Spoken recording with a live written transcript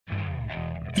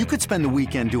You could spend the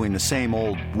weekend doing the same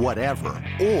old whatever,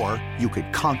 or you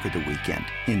could conquer the weekend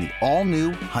in the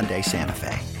all-new Hyundai Santa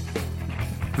Fe.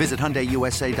 Visit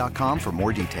HyundaiUSA.com for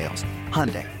more details.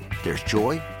 Hyundai, there's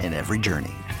joy in every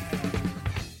journey.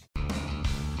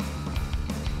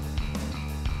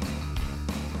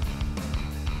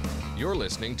 You're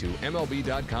listening to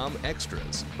MLB.com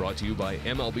Extras, brought to you by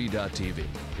MLB.tv.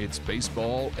 It's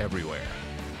baseball everywhere.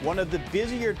 One of the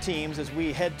busier teams as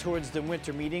we head towards the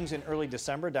winter meetings in early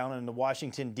December down in the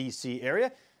Washington, D.C.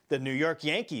 area, the New York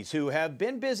Yankees, who have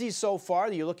been busy so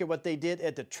far. You look at what they did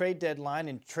at the trade deadline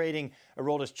in trading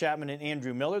Aroldis Chapman and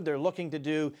Andrew Miller. They're looking to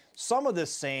do some of the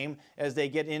same as they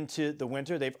get into the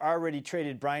winter. They've already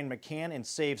traded Brian McCann and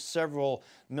saved several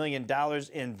 $1 million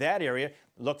in that area.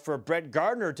 Look for Brett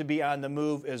Gardner to be on the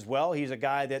move as well. He's a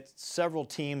guy that several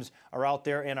teams are out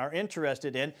there and are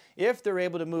interested in. If they're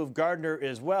able to move Gardner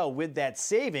as well with that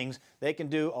savings, they can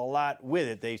do a lot with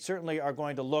it. They certainly are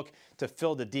going to look to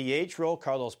fill the DH role.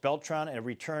 Carlos Beltran, a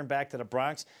return back to the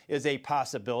Bronx, is a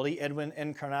possibility. Edwin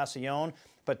Encarnacion,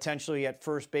 potentially at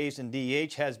first base and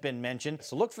DH, has been mentioned.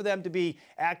 So look for them to be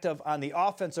active on the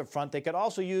offensive front. They could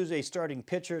also use a starting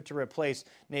pitcher to replace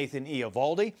Nathan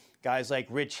Eovaldi. Guys like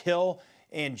Rich Hill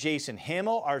and Jason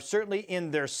Hamill are certainly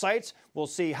in their sights. We'll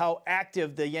see how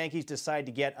active the Yankees decide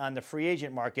to get on the free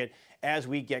agent market as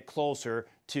we get closer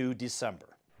to December.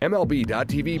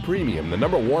 MLB.tv Premium, the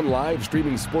 #1 live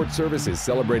streaming sports service, is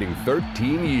celebrating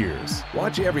 13 years.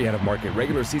 Watch every out-of-market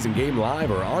regular season game live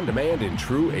or on demand in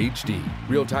true HD.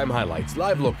 Real-time highlights,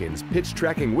 live look-ins, pitch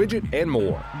tracking widget, and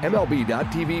more.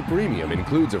 MLB.tv Premium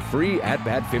includes a free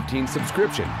At-Bat 15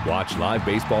 subscription. Watch live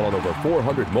baseball on over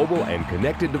 400 mobile and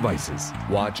connected devices.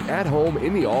 Watch at home,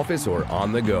 in the office, or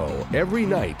on the go every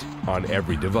night on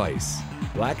every device.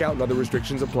 Blackout and other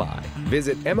restrictions apply.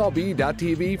 Visit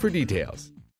MLB.tv for details.